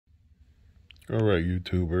All right,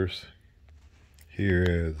 YouTubers. Here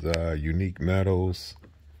is Unique Metals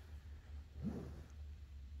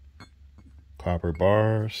copper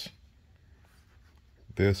bars.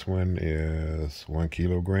 This one is 1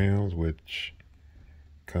 kilogram, which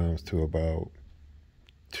comes to about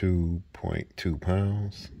 2.2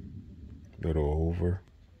 pounds, a little over.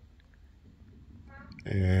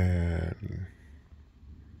 And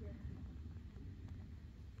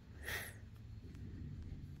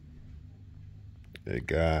it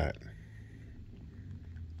got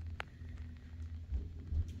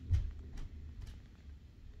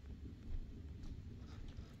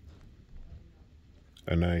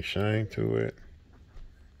a nice shine to it.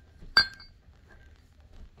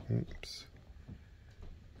 Oops.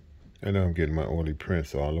 I know I'm getting my oily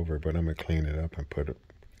prints all over, but I'm gonna clean it up and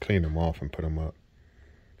clean them off and put them up.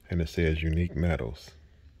 And it says Unique Metals.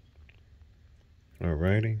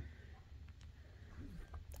 Alrighty.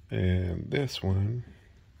 And this one,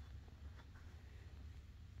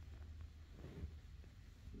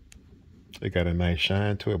 it got a nice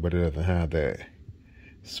shine to it, but it doesn't have that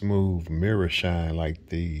smooth mirror shine like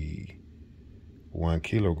the 1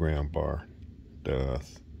 kilogram bar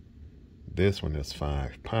does. This one is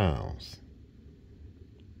 5 pounds.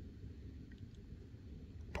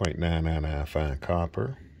 0.999 fine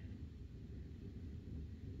copper.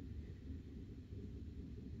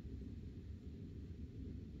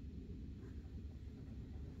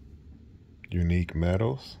 Unique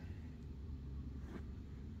Metals.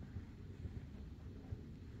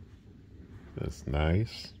 That's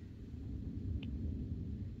nice.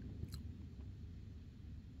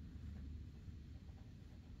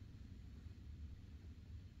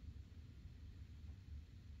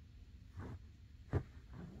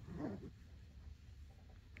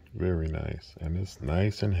 Very nice. And it's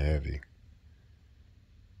nice and heavy.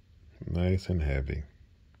 Nice and heavy.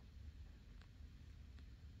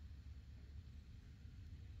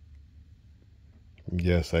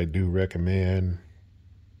 Yes, I do recommend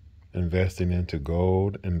investing into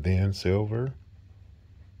gold and then silver.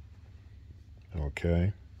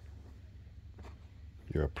 Okay.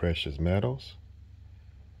 Your precious metals.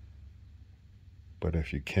 But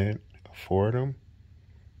if you can't afford them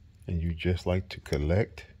and you just like to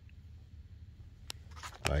collect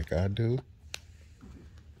like I do,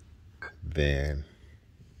 then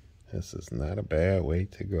this is not a bad way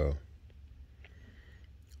to go.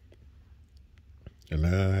 And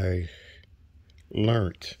I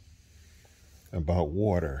learned about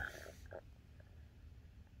water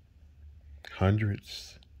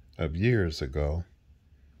hundreds of years ago.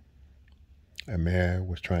 A man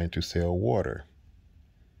was trying to sell water,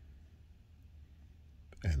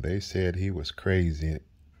 and they said he was crazy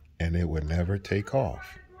and it would never take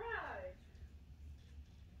off.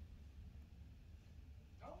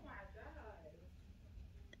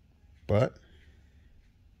 But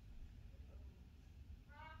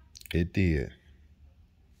it did.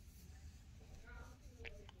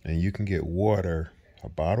 And you can get water, a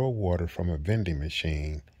bottle of water from a vending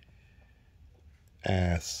machine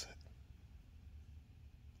as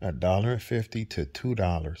 $1.50 to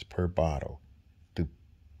 $2 per bottle,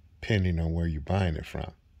 depending on where you're buying it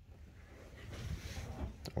from.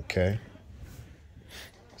 Okay?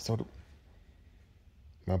 So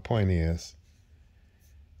my point is,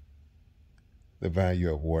 the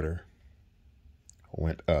value of water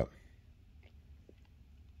went up.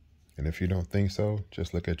 And if you don't think so,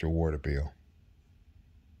 just look at your water bill.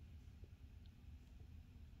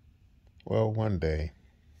 Well, one day,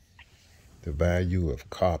 the value of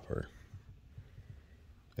copper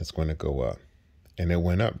is going to go up. And it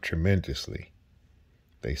went up tremendously.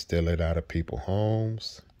 They steal it out of people's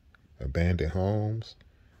homes, abandoned homes,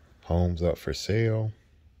 homes up for sale.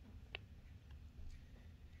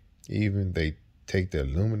 Even they take the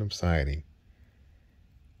aluminum siding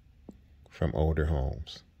from older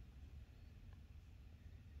homes.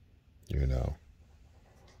 You know.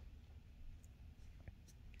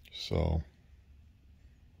 So,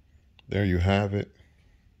 there you have it.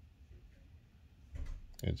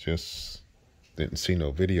 It just didn't see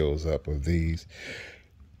no videos up of these.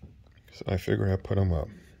 So I figure I'd put them up.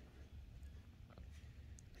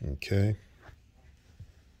 Okay.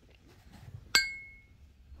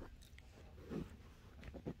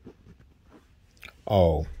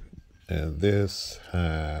 Oh, and this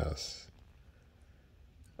has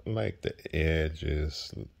like the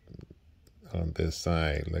edges on this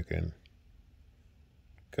side looking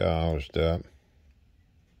gouged up.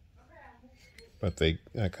 But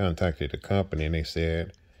I contacted the company and they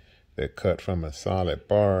said they're cut from a solid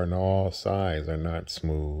bar and all sides are not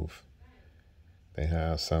smooth. They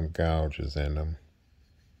have some gouges in them.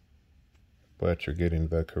 but you're getting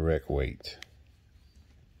the correct weight.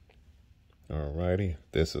 Alrighty,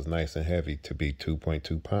 this is nice and heavy to be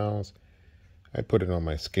 2.2 pounds. I put it on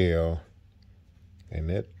my scale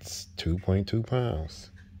and it's 2.2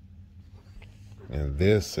 pounds. And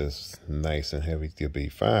this is nice and heavy to be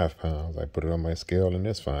 5 pounds. I put it on my scale and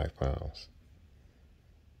it's 5 pounds.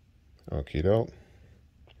 Okie doke.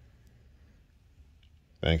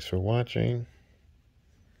 Thanks for watching.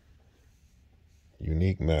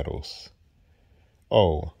 Unique metals.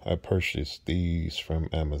 Oh, I purchased these from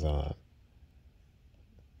Amazon.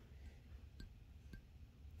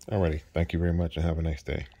 Alrighty, thank you very much and have a nice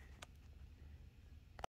day.